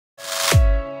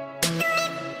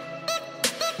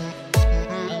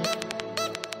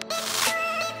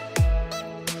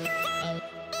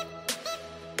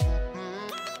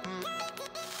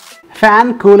Fan,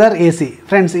 cooler, AC.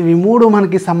 Friends, ఇవి మూడు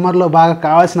మనకి సమ్మర్లో బాగా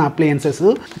కావాల్సిన అప్లయన్సెస్.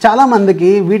 చాలామందికి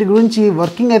వీటి గురించి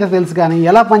వర్కింగ్ అయితే తెలుసు, కానీ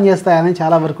ఎలా పనిచేస్తాయని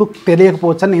చాలా వరకు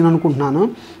తెలియకపోవచ్చు అని నేను అనుకుంటున్నాను.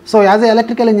 సో యాజ్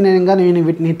ఎలక్ట్రికల్ ఇంజనీరింగ్గా నేను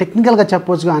వీటిని టెక్నికల్గా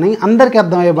చెప్పవచ్చు, కానీ అందరికీ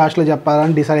అర్థమయ్యే భాషలో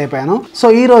చెప్పాలని డిసైడ్ అయిపోయాను. సో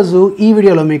ఈరోజు ఈ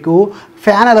వీడియోలో మీకు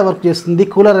ఫ్యాన్ ఎలా వర్క్ చేస్తుంది,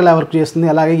 కూలర్ ఎలా వర్క్ చేస్తుంది,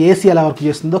 అలాగే ఏసీ ఎలా వర్క్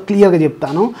చేస్తుందో క్లియర్గా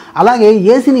చెప్తాను. అలాగే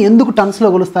ఏసీని ఎందుకు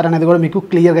టన్స్లో కొలుస్తారనేది కూడా మీకు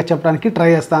క్లియర్గా చెప్పడానికి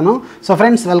ట్రై చేస్తాను. So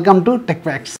friends, welcome to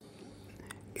టెక్ఫాక్ట్స్.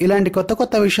 ఇలాంటి కొత్త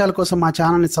కొత్త విషయాల కోసం మా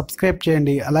ఛానల్ని సబ్స్క్రైబ్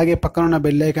చేయండి, అలాగే పక్కన ఉన్న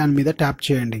బెల్ ఐకాన్ మీద ట్యాప్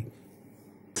చేయండి.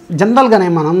 జనరల్గానే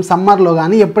మనం సమ్మర్లో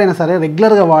కానీ ఎప్పుడైనా సరే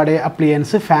రెగ్యులర్గా వాడే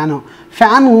అప్లియన్స్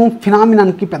ఫ్యాను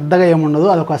ఫినామినానికి పెద్దగా ఏముండదు.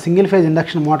 అదొక సింగిల్ ఫేజ్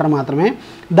ఇండక్షన్ మోటార్ మాత్రమే.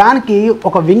 దానికి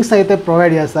ఒక వింగ్స్ అయితే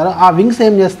ప్రొవైడ్ చేస్తారు. ఆ వింగ్స్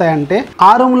ఏం చేస్తాయంటే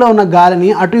ఆ రూమ్లో ఉన్న గాలిని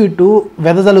అటు ఇటు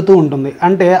వెదజల్లుతూ ఉంటుంది.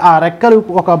 అంటే ఆ రెక్కలు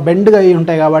ఒక బెండ్గా అయి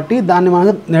ఉంటాయి కాబట్టి దాన్ని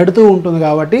మనకు నెడుతూ ఉంటుంది,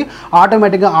 కాబట్టి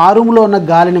ఆటోమేటిక్గా ఆ రూమ్లో ఉన్న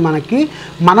గాలిని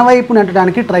మన వైపు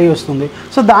నెట్టడానికి ట్రై వస్తుంది.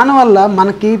 సో దానివల్ల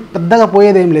మనకి పెద్దగా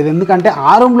పోయేదేం లేదు, ఎందుకంటే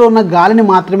ఆ రూమ్లో ఉన్న గాలిని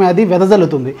మాత్రమే అది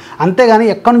వెదజల్లుతుంది, అంతేగాని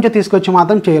ఎక్కడి నుంచో తీసుకొచ్చి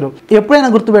మాత్రం చేయరు. ఎప్పుడైనా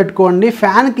గుర్తుపెట్టుకోండి,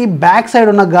 ఫ్యాన్కి బ్యాక్ సైడ్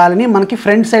ఉన్న గాలిని మనకి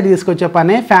ఫ్రంట్ సైడ్ తీసుకొచ్చే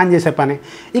పనే ఫ్యాన్ చేసే పని.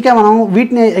 ఇక మనం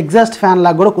వీటిని ఎగ్జాస్ట్ ఫ్యాన్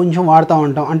లాగా కూడా కొంచెం వాడుతూ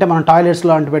ఉంటాం. అంటే మనం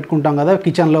టాయిలెట్స్లో అంటే పెట్టుకుంటాం కదా,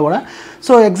 కిచెన్లో కూడా.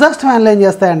 సో ఎగ్జాస్ట్ ఫ్యాన్లు ఏం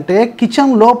చేస్తాయంటే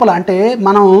కిచెన్ లోపల, అంటే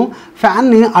మనం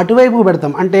ఫ్యాన్ని అటువైపు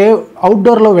పెడతాం, అంటే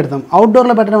అవుట్డోర్లో పెడతాం.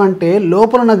 అవుట్డోర్లో పెట్టడం అంటే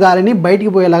లోపల ఉన్న గాలిని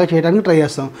బయటికి పోయేలాగా చేయడానికి ట్రై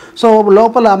చేస్తాం. సో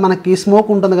లోపల మనకి స్మోక్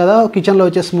ఉంటుంది కదా, కిచెన్లో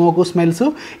వచ్చే స్మోక్, స్మెల్స్,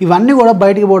 ఇవన్నీ కూడా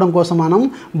బయటికి పోవడం కోసం మనం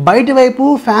బయటి వైపు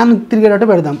ఫ్యాన్ తిరిగేటట్టు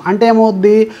పెడతాం. అంటే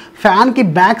ఏమవుద్ది, ఫ్యాన్కి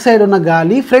బ్యాక్ సైడ్ ఉన్న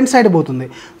గాలి ఫ్రంట్ సైడ్ పోతుంది.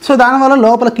 సో దానివల్ల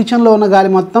లోపల కిచెన్లో ఉన్న గాలి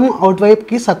మొత్తం అవుట్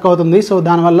వైపుకి సక్ అవుతుంది. సో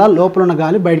దానివల్ల లోపల ఉన్న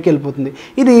గాలి బయటికి వెళ్ళిపోతుంది.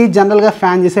 ఇది జనరల్గా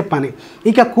ఫ్యాన్ చేసే పని.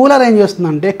 ఇక కూలర్ ఏం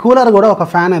చేస్తుందంటే, కూలర్ కూడా ఒక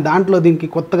ఫ్యానే, దాంట్లో దీనికి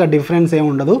కొత్తగా డిఫరెన్స్ ఏమి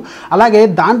ఉండదు. అలాగే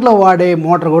దాంట్లో వాడే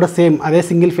మోటార్ కూడా సేమ్, అదే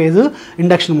సింగిల్ ఫేజ్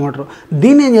ఇండక్షన్ మోటార్.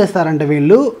 దీన్ని ఏం చేస్తారంటే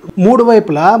వీళ్ళు మూడు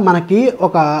వైపులా మనకి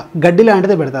ఒక గడ్డి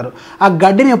లాంటిది పెడతారు. ఆ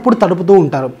గడ్డిని ఎప్పుడు తడుపుతూ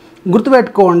ఉంటారు.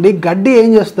 గుర్తుపెట్టుకోండి, గడ్డి ఏం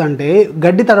చేస్తుందంటే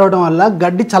గడ్డి తడవడం వల్ల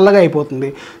గడ్డి చల్లగా అయిపోతుంది.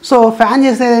 సో ఫ్యాన్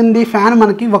చేసేది, ఫ్యాన్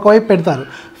మనకి ఒకవైపు పెడతారు.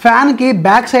 ఫ్యాన్కి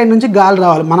బ్యాక్ సైడ్ నుంచి గాలి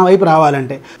రావాలి, మన వైపు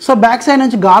రావాలంటే. సో బ్యాక్ సైడ్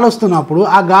నుంచి గాలి వస్తున్నప్పుడు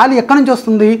ఆ గాలి ఎక్కడి నుంచి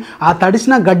వస్తుంది, ఆ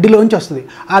తడిచిన గడ్డిలోంచి వస్తుంది.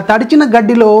 ఆ తడిచిన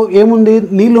గడ్డిలో ఏముంది,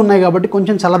 నీళ్ళు ఉన్నాయి కాబట్టి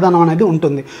కొంచెం చల్లదనం అనేది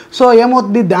ఉంటుంది. సో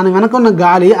ఏమవుతుంది, దాని వెనక ఉన్న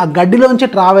గాలి ఆ గడ్డిలోంచి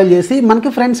ట్రావెల్ చేసి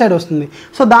మనకి ఫ్రంట్ సైడ్ వస్తుంది.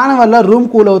 సో దానివల్ల రూమ్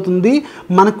కూల్ అవుతుంది,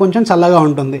 మనకు కొంచెం చల్లగా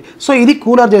ఉంటుంది. సో ఇది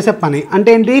కూలర్ చేసే పని.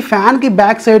 అంటే ఏంటి, ఫ్యాన్కి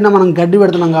బ్యాక్ సైడ్న మనం గడ్డి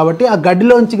పెడుతున్నాం కాబట్టి ఆ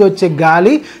గడ్డిలోంచి వచ్చే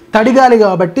గాలి తడిగాలి,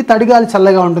 కాబట్టి తడిగాలి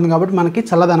చల్లగా ఉంటుంది, కాబట్టి మనకి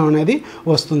చల్లదనం అనేది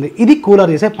వస్తుంది. ఇది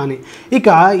కూలర్ చేసే పని. ఇక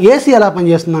ఏసీ ఎలా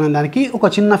పనిచేస్తుంది అనే దానికి ఒక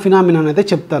చిన్న ఫినామినా అయితే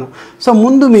చెప్తాను. సో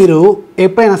ముందు మీరు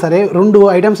ఎప్పుడైనా సరే రెండు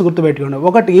ఐటమ్స్ గుర్తుపెట్టుకోండి.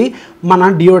 ఒకటి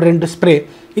మన డియోడ్రెంట్ స్ప్రే,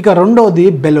 ఇక రెండోది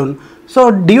బెలూన్. సో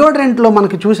డియోడ్రెంట్లో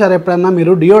మనకి చూసారు, ఎప్పుడైనా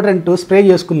మీరు డియోడ్రెంట్ స్ప్రే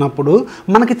చేసుకున్నప్పుడు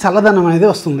మనకి చల్లదనం అనేది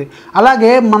వస్తుంది.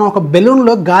 అలాగే మనం ఒక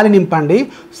బెలూన్లో గాలి నింపండి,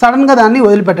 సడన్గా దాన్ని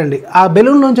వదిలిపెట్టండి, ఆ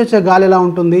బెలూన్లోంచి వచ్చే గాలి ఎలా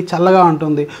ఉంటుంది, చల్లగా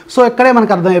ఉంటుంది. సో ఇక్కడే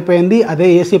మనకు అర్థమైపోయింది, అదే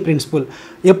ఏసీ ప్రిన్సిపల్.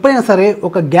 ఎప్పుడైనా సరే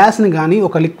ఒక గ్యాస్ని కానీ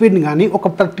ఒక లిక్విడ్ని కానీ ఒక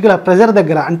పర్టికులర్ ప్రెజర్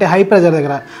దగ్గర, అంటే హై ప్రెజర్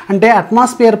దగ్గర, అంటే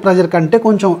అట్మాస్ఫియర్ ప్రెజర్ కంటే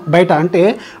కొంచెం బయట, అంటే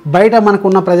బయట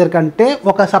మనకున్న ప్రెజర్ కంటే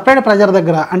ఒక సపరేట్ ప్రెజర్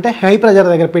దగ్గర, అంటే హై ప్రెజర్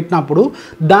దగ్గర పెట్టినప్పుడు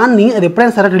దాన్ని అది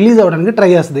ఎప్పుడైనా సరే రిలీజ్ అవ్వడానికి ట్రై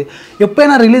చేస్తుంది.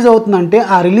 ఎప్పుడైనా రిలీజ్ అవుతుందంటే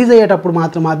ఆ రిలీజ్ అయ్యేటప్పుడు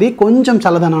మాత్రం అది కొంచెం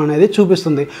చల్లదనం అనేది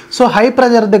చూపిస్తుంది. సో హై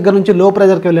ప్రెజర్ దగ్గర నుంచి లో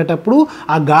ప్రెజర్కి వెళ్ళేటప్పుడు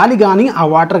ఆ గాలి కానీ ఆ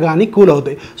వాటర్ కానీ కూల్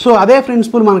అవుతాయి. సో అదే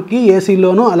ప్రిన్సిపల్ మనకి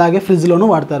ఏసీలోను అలాగే ఫ్రిడ్జ్లోను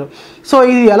వాడతారు. సో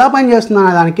ఇది ఎలా పనిచేస్తుంది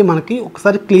అనే దానికి మనకి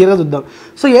ఒకసారి క్లియర్గా చూద్దాం.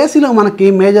 సో ఏసీలో మనకి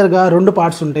మేజర్గా రెండు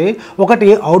పార్ట్స్ ఉంటాయి. ఒకటి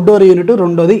అవుట్డోర్ యూనిట్,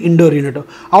 రెండోది ఇండోర్ యూనిట్.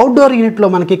 అవుట్డోర్ యూనిట్లో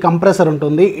మనకి కంప్రెసర్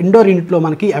ఉంటుంది, ఇండోర్ యూనిట్లో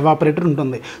మనకి ఎవాపరేటర్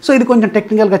ఉంటుంది. సో ఇది కొంచెం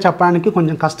టెక్నికల్గా చెప్పడానికి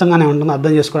కొంచెం కష్టంగానే ఉంటుంది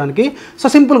అర్థం చేసుకోవడానికి. సో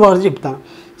సింపుల్గా చెప్తాను.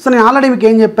 సో నేను ఆల్రెడీ మీకు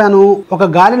ఏం చెప్పాను, ఒక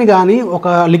గాలిని కానీ ఒక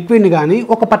లిక్విడ్ని కానీ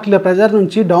ఒక పర్టికులర్ ప్రెజర్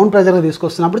నుంచి డౌన్ ప్రెజర్గా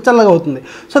తీసుకొస్తున్నప్పుడు చల్లగా అవుతుంది.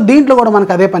 సో దీంట్లో కూడా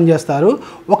మనకు అదే పని చేస్తారు.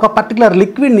 ఒక పర్టికులర్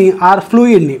లిక్విడ్ని ఆర్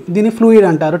ఫ్లూయిడ్ని, దీన్ని ఫ్లూయిడ్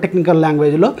అంటారు టెక్నికల్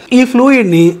లాంగ్వేజ్లో, ఈ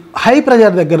ఫ్లూయిడ్ని హై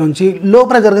ప్రెజర్ దగ్గర నుంచి లో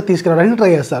ప్రెజర్గా తీసుకురావడానికి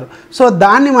ట్రై చేస్తారు. సో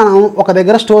దాన్ని మనం ఒక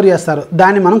దగ్గర స్టోర్ చేస్తారు,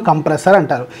 దాన్ని మనం కంప్రెసర్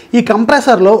అంటారు. ఈ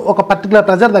కంప్రెసర్లో ఒక పర్టికులర్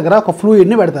ప్రెజర్ దగ్గర ఒక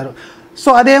ఫ్లూయిడ్ని పెడతారు. సో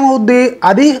అదేమవుద్ది,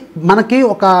 అది మనకి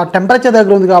ఒక టెంపరేచర్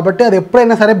దగ్గర ఉంది కాబట్టి అది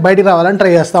ఎప్పుడైనా సరే బయటికి రావాలని ట్రై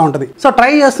చేస్తూ ఉంటుంది. సో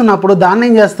ట్రై చేస్తున్నప్పుడు దాన్ని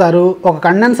ఏం చేస్తారు, ఒక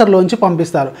కండెన్సర్లోంచి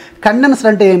పంపిస్తారు. కండెన్సర్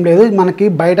అంటే ఏం లేదు, మనకి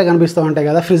బయట కనిపిస్తూ ఉంటాయి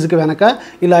కదా ఫ్రిడ్జ్కి వెనక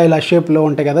ఇలా షేప్లో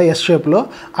ఉంటాయి కదా, ఎస్ షేప్లో,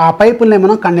 ఆ పైపుల్ని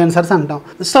మనం కండెన్సర్స్ అంటాం.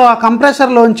 సో ఆ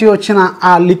కంప్రెసర్లోంచి వచ్చిన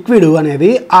ఆ లిక్విడ్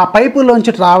అనేది ఆ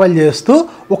పైపుల్లోంచి ట్రావెల్ చేస్తూ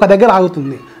ఒక దగ్గర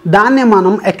ఆగుతుంది. దాన్నే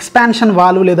మనం ఎక్స్పాన్షన్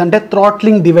వాల్వ్ లేదంటే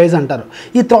థ్రాట్లింగ్ డివైస్ అంటారు.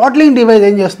 ఈ థ్రాట్లింగ్ డివైస్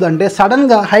ఏం చేస్తుందంటే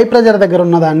సడన్గా హై ప్రెజర్ దగ్గర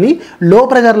ఉన్న దాన్ని లో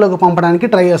ప్రెజర్లోకి పంపడానికి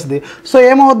ట్రై చేస్తుంది. సో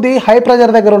ఏమవుద్ది, హై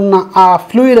ప్రెజర్ దగ్గర ఉన్న ఆ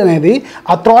ఫ్లూయిడ్ అనేది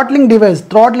ఆ థ్రాట్లింగ్ డివైస్,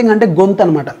 థ్రాట్లింగ్ అంటే గొంతు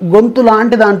అనమాట, గొంతు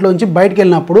లాంటి దాంట్లోంచి బయటకు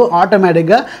వెళ్ళినప్పుడు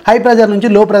ఆటోమేటిక్గా హై ప్రెజర్ నుంచి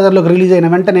లో ప్రెజర్లోకి రిలీజ్ అయిన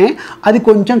వెంటనే అది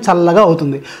కొంచెం చల్లగా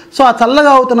అవుతుంది. సో ఆ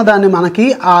చల్లగా అవుతున్న దాన్ని మనకి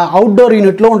ఆ అవుట్డోర్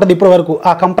యూనిట్లో ఉంటుంది. ఇప్పటి వరకు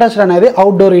ఆ కంప్రెసర్ అనేది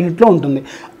అవుట్డోర్ యూనిట్లో ఉంటుంది.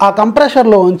 ఆ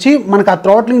కంప్రెసర్లో ఉంచి మనకి ఆ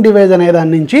థ్రాట్లింగ్ డివైస్ అనే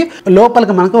దాని నుంచి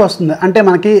లోపలికి మనకు వస్తుంది. అంటే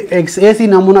మనకి ఏసీ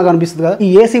నమూనా కనిపిస్తుంది కదా, ఈ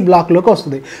ఏసీ బ్లాక్లోకి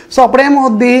వస్తుంది. సో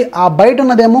అప్పుడేమవుద్ది, ఆ బయట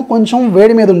ఉన్నదేమో కొంచెం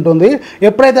వేడి మీద ఉంటుంది.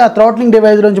 ఎప్పుడైతే ఆ థ్రాట్లింగ్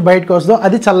డివైస్ నుంచి బయటకు వస్తుందో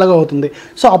అది చల్లగా అవుతుంది.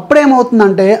 సో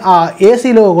అప్పుడేమవుతుందంటే ఆ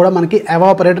ఏసీలో కూడా మనకి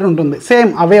ఎవాపరేటర్ ఉంటుంది.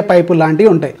 సేమ్ అవే పైపు లాంటివి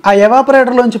ఉంటాయి. ఆ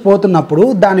ఎవాపరేటర్లోంచి పోతున్నప్పుడు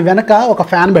దాని వెనక ఒక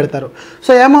ఫ్యాన్ పెడతారు.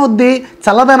 సో ఏమవుద్ది,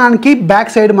 చల్లదనానికి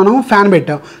బ్యాక్ సైడ్ మనం ఫ్యాన్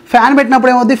పెట్టాం. ఫ్యాన్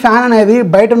పెట్టినప్పుడు ఏమవుద్ది, ఫ్యాన్ అనేది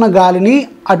బయట ఉన్న గాలిని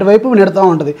అటువైపు నెడుతూ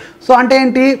ఉంటుంది. సో అంటే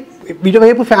ఏంటి,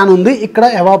 ఇటువైపు ఫ్యాన్ ఉంది, ఇక్కడ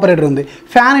ఎవాపరేటర్ ఉంది.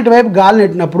 ఫ్యాన్ ఇటువైపు గాలి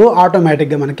నెట్టినప్పుడు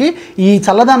ఆటోమేటిక్గా మనకి ఈ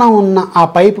చల్లదనం ఉన్న ఆ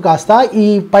పైపు కాస్త ఈ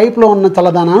పైప్లో ఉన్న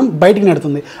చల్లదనం బయటికి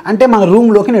నెడుతుంది, అంటే మన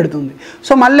రూమ్లోకి నెడుతుంది.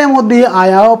 సో మళ్ళీ ఏమవుద్ది, ఆ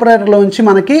ఎవాపరేటర్లో నుంచి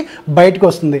మనకి బయటకు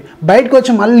వస్తుంది. బయటకు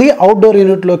వచ్చి మళ్ళీ అవుట్డోర్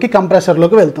యూనిట్లోకి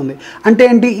కంప్రెసర్లోకి వెళ్తుంది. అంటే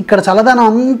ఏంటి, ఇక్కడ చల్లదనం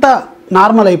అంతా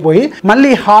నార్మల్ అయిపోయి మళ్ళీ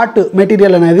హాట్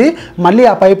మెటీరియల్ అనేది మళ్ళీ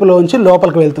ఆ పైపులోంచి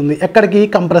లోపలికి వెళ్తుంది. ఎక్కడికి,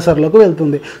 కంప్రెసర్లోకి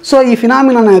వెళ్తుంది. సో ఈ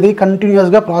ఫినామినా అనేది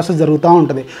కంటిన్యూస్గా ప్రాసెస్ జరుగుతూ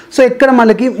ఉంటుంది. సో ఇక్కడ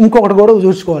మనకి ఇంకొకటి కూడా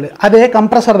చూసుకోవాలి, అదే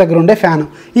కంప్రెసర్ దగ్గర ఉండే ఫ్యాన్.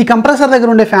 ఈ కంప్రెసర్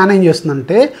దగ్గర ఉండే ఫ్యాన్ ఏం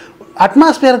చేస్తుందంటే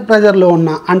అట్మాస్ఫియర్ ప్రెజర్లో ఉన్న,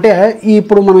 అంటే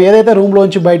ఇప్పుడు మనం ఏదైతే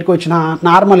రూమ్లోంచి బయటకు వచ్చిన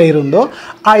నార్మల్ ఎయిర్ ఉందో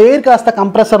ఆ ఎయిర్ కాస్త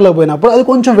కంప్రెసర్లో పోయినప్పుడు అది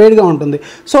కొంచెం వేడిగా ఉంటుంది.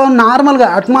 సో నార్మల్గా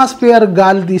అట్మాస్ఫియర్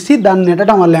గాలి తీసి దాన్ని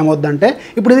నెట్టడం వల్ల ఏమవుద్దంటే,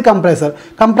 ఇప్పుడు ఇది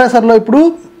కంప్రెసర్లో ఇప్పుడు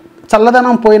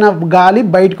చల్లదనం పోయిన గాలి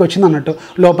బయటకు వచ్చింది అన్నట్టు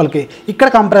లోపలికి. ఇక్కడ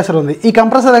కంప్రెసర్ ఉంది, ఈ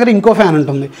కంప్రెసర్ దగ్గర ఇంకో ఫ్యాన్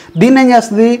ఉంటుంది. దీన్ని ఏం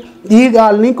చేస్తుంది, ఈ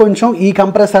గాలిని కొంచెం ఈ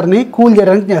కంప్రెసర్ని కూల్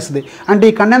చేయడానికి చేస్తుంది. అంటే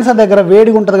ఈ కండెన్సర్ దగ్గర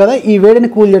వేడిగా ఉంటుంది కదా, ఈ వేడిని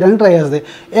కూల్ చేయడానికి ట్రై చేస్తుంది.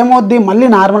 ఏమవుద్ది, మళ్ళీ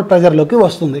నార్మల్ ప్రెజర్లోకి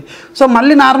వస్తుంది. సో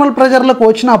మళ్ళీ నార్మల్ ప్రెజర్లోకి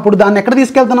వచ్చినప్పుడు దాన్ని ఎక్కడ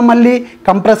తీసుకెళ్తున్నాం, మళ్ళీ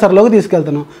కంప్రెసర్లోకి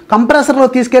తీసుకెళ్తున్నాం. కంప్రెసర్లో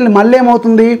తీసుకెళ్ళి మళ్ళీ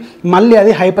ఏమవుతుంది, మళ్ళీ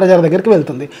అది హై ప్రెజర్ దగ్గరికి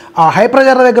వెళ్తుంది. ఆ హై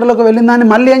ప్రెజర్ దగ్గరలోకి వెళ్ళిన దాన్ని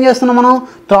మళ్ళీ ఏం చేస్తున్నాం మనం,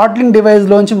 థ్రాట్లింగ్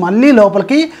డివైస్లోంచి మళ్ళీ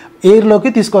లోపలికి ఎయిర్లోకి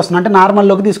తీసుకొస్తున్నాం, అంటే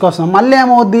నార్మల్లోకి తీసుకొస్తున్నాం. మళ్ళీ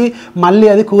ఏమవుద్ది, మళ్ళీ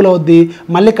అది కూల్ అవుద్ది.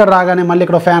 మళ్ళీ ఇక్కడ రాగానే మళ్ళీ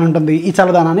ఇక్కడ ఫ్యాన్ ఉంటుంది, ఈ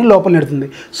చల్లదనాన్ని లోపల నెడుతుంది.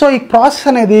 సో ఈ ప్రాసెస్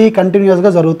అనేది కంటిన్యూస్గా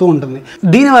జరుగుతూ ఉంటుంది.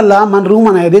 దీనివల్ల మన రూమ్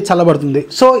అనేది చల్లబడుతుంది.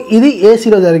 సో ఇది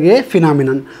ఏసీలో జరిగే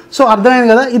ఫినామినన్. సో అర్థమైంది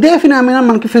కదా, ఇదే ఫినామినన్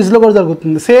మనకి ఫ్రిడ్జ్లో కూడా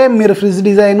జరుగుతుంది. సేమ్ మీరు fridge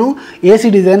design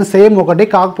AC design same ఒకటి,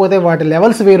 కాకపోతే వాటి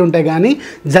లెవెల్స్ వేరు ఉంటాయి, కానీ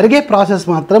జరిగే ప్రాసెస్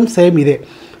మాత్రం సేమ్ ఇదే.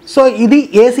 సో ఇది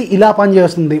ఏసీ ఇలా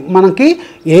పనిచేస్తుంది, మనకి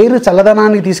ఎయిర్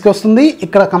చల్లదనాన్ని తీసుకొస్తుంది.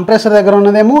 ఇక్కడ కంప్రెసర్ దగ్గర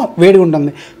ఉన్నదేమో వేడి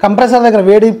ఉంటుంది, కంప్రెసర్ దగ్గర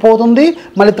వేడి పోతుంది,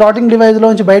 మళ్ళీ థ్రాట్లింగ్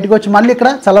డివైస్లోంచి బయటకు వచ్చి మళ్ళీ ఇక్కడ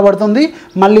చల్లబడుతుంది,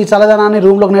 మళ్ళీ చల్లదనాన్ని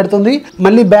రూమ్లోకి నెడుతుంది,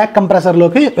 మళ్ళీ బ్యాక్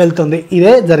కంప్రెసర్లోకి వెళ్తుంది.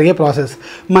 ఇదే జరిగే ప్రాసెస్.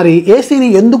 మరి ఏసీని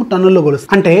ఎందుకు టన్నుల్లో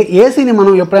కొలుస్తుంది అంటే, ఏసీని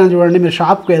మనం ఎప్పుడైనా చూడండి, మీరు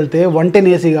షాప్కి వెళ్తే 110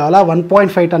 ఏసీ కావాలా,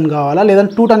 1.5 టన్ కావాలా, లేదా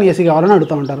 2 టన్ ఏసీ కావాలని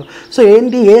అడుగుతూ ఉంటారు. సో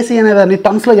ఏంటి ఏసీ అనేదాన్ని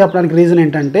టన్స్లో చెప్పడానికి రీజన్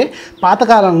ఏంటంటే,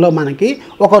 పాతకాలంలో మనకి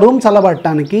ఒక రూమ్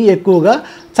చల్లబడటానికి ఎక్కువగా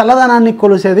చల్లదనాన్ని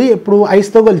కొలిసేది ఎప్పుడు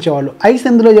ఐస్తో కొలిచేవాళ్ళు. ఐస్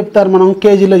ఎందులో చెప్తారు, మనం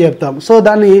కేజీలో చెప్తాం. సో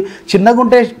దాన్ని చిన్నగా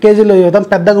ఉంటే కేజీలో చెప్తాం,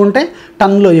 పెద్దగా ఉంటే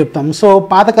టన్లో చెప్తాం. సో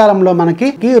పాతకాలంలో మనకి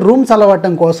రూమ్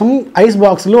చల్లబడటం కోసం ఐస్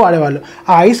బాక్సులు వాడేవాళ్ళు.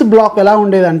 ఆ ఐస్ బ్లాక్ ఎలా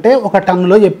ఉండేదంటే ఒక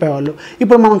టన్నులో చెప్పేవాళ్ళు.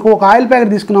 ఇప్పుడు మనకు ఒక ఆయిల్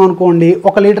ప్యాకెట్ తీసుకున్నాం అనుకోండి,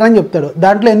 1 లీటర్ అని చెప్తాడు,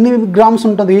 దాంట్లో ఎన్ని గ్రామ్స్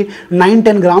ఉంటుంది,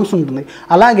 9-10 గ్రామ్స్ ఉంటుంది.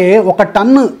 అలాగే ఒక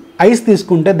టన్ను ఐస్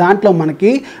తీసుకుంటే దాంట్లో మనకి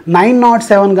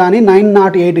 907 కానీ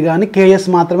 908 కానీ కేఎస్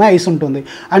మాత్రమే ఐస్ ఉంటుంది.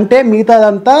 అంటే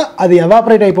మిగతాదంతా అది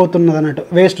ఎవాపరేట్ అయిపోతున్నది అన్నట్టు,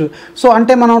 వేస్ట్. సో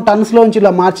అంటే మనం టన్స్లోంచి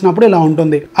ఇలా మార్చినప్పుడు ఇలా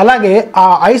ఉంటుంది. అలాగే ఆ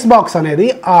ఐస్ బాక్స్ అనేది,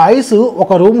 ఆ ఐస్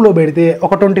ఒక రూమ్లో పెడితే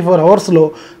ఒక 24 అవర్స్లో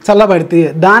చల్లబడితే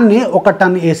దాన్ని 1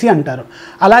 టన్ ఏసీ అంటారు.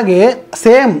 అలాగే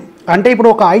సేమ్ అంటే ఇప్పుడు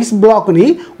ఒక ఐస్ బ్లాక్ని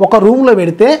ఒక రూమ్లో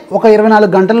పెడితే ఒక 24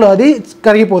 గంటల్లో అది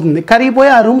కరిగిపోతుంది, కరిగిపోయి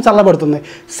ఆ రూమ్ చల్లబడుతుంది.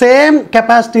 సేమ్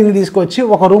కెపాసిటీని తీసుకొచ్చి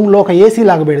ఒక రూమ్లో ఒక ఏసీ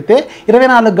లాగా పెడితే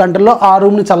 24 గంటల్లో ఆ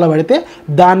రూమ్ని చల్లబడితే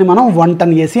దాన్ని మనం 1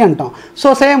 టన్ ఏసీ అంటాం.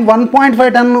 సో సేమ్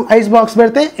 1.5 టన్ ఐస్ బాక్స్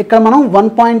పెడితే ఇక్కడ మనం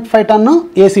 1.5 టన్ను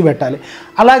ఏసీ పెట్టాలి.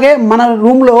 అలాగే మన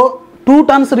రూమ్లో 2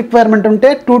 టన్స్ రిక్వైర్మెంట్ ఉంటే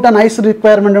 2 టన్ ఐస్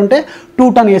రిక్వైర్మెంట్ ఉంటే 2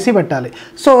 టన్ ఏసీ పెట్టాలి.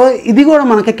 సో ఇది కూడా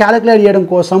మనకి క్యాలిక్యులేట్ చేయడం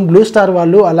కోసం బ్లూస్టార్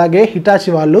వాళ్ళు అలాగే హిటాచి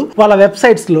వాళ్ళు వాళ్ళ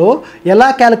వెబ్సైట్స్లో ఎలా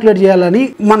క్యాలిక్యులేట్ చేయాలని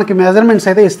మనకి మెజర్మెంట్స్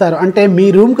అయితే ఇస్తారు. అంటే మీ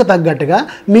రూమ్కి తగ్గట్టుగా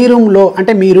మీ రూమ్లో,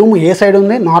 అంటే మీ రూమ్ ఏ సైడ్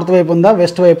ఉంది, నార్త్ వైపు ఉందా,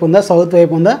 వెస్ట్ వైపు ఉందా, సౌత్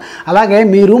వైపు ఉందా, అలాగే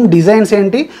మీ రూమ్ డిజైన్స్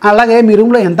ఏంటి, అలాగే మీ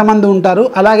రూమ్లో ఎంతమంది ఉంటారు,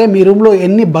 అలాగే మీ రూమ్లో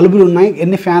ఎన్ని బల్బులు ఉన్నాయి,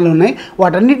 ఎన్ని ఫ్యాన్లు ఉన్నాయి,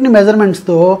 వాటన్నిటిని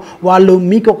మెజర్మెంట్స్తో వాళ్ళు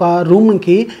మీకు ఒక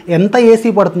రూమ్కి ఎంత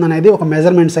ఏసీ పడుతుంది అనేది ఒక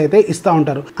మెజర్మెంట్స్ అయితే ఇస్తూ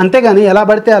ఉంటారు. అంతేగాని ఎలా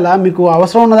పడితే అలా మీకు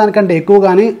అవసరం ఉన్న దానికంటే ఎక్కువ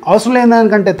కానీ అవసరం లేని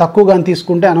దానికంటే తక్కువ కానీ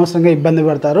తీసుకుంటే అనవసరంగా ఇబ్బంది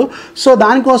పడతారు. సో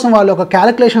దానికోసం వాళ్ళు ఒక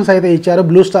క్యాలిక్యులేషన్స్ అయితే ఇచ్చారు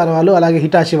బ్లూస్టార్ వాళ్ళు, అలాగే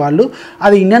హిటాచి వాళ్ళు.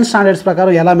 అది ఇండియన్ స్టాండర్డ్స్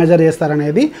ప్రకారం ఎలా మెజర్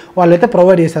చేస్తారనేది వాళ్ళు అయితే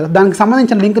ప్రొవైడ్ చేశారు. దానికి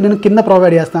సంబంధించిన లింక్ నేను కింద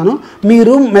ప్రొవైడ్ చేస్తాను. మీ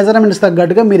రూమ్ మెజర్మెంట్స్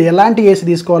తగ్గట్టుగా మీరు ఎలాంటి ఏసీ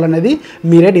తీసుకోవాలనేది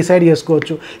మీరే డిసైడ్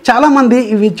చేసుకోవచ్చు. చాలామంది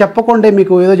ఇవి చెప్పకుండా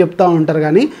మీకు ఏదో చెప్తూ ఉంటారు,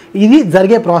 కానీ ఇది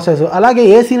జరిగే ప్రాసెస్. అలాగే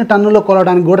ఏసీని టన్నులో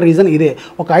కొలవడానికి కూడా రీజన్ ఇదే.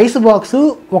 ఒక ఐస్ బాక్స్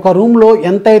ఒక రూమ్లో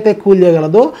ఎంత అయితే కూల్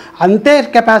చేయగలదో అంతే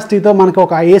కెపాసిటీతో మనకు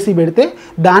ఒక ఏసీ పెడితే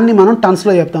దాన్ని మనం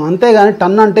టన్స్లో చెప్తాం. అంతేగాని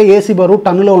టన్ అంటే ఏసీ బరువు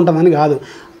టన్నులో ఉంటుందని కాదు.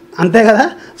 అంతే కదా.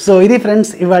 సో ఇది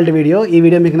ఫ్రెండ్స్ ఇవాళ వీడియో. ఈ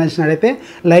వీడియో మీకు నచ్చినట్లయితే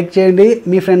లైక్ చేయండి,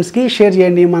 మీ ఫ్రెండ్స్కి షేర్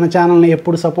చేయండి, మన ఛానల్ని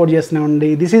ఎప్పుడు సపోర్ట్ చేస్తూనే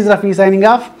ఉండండి. This is Rafi signing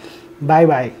off. Bye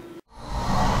bye.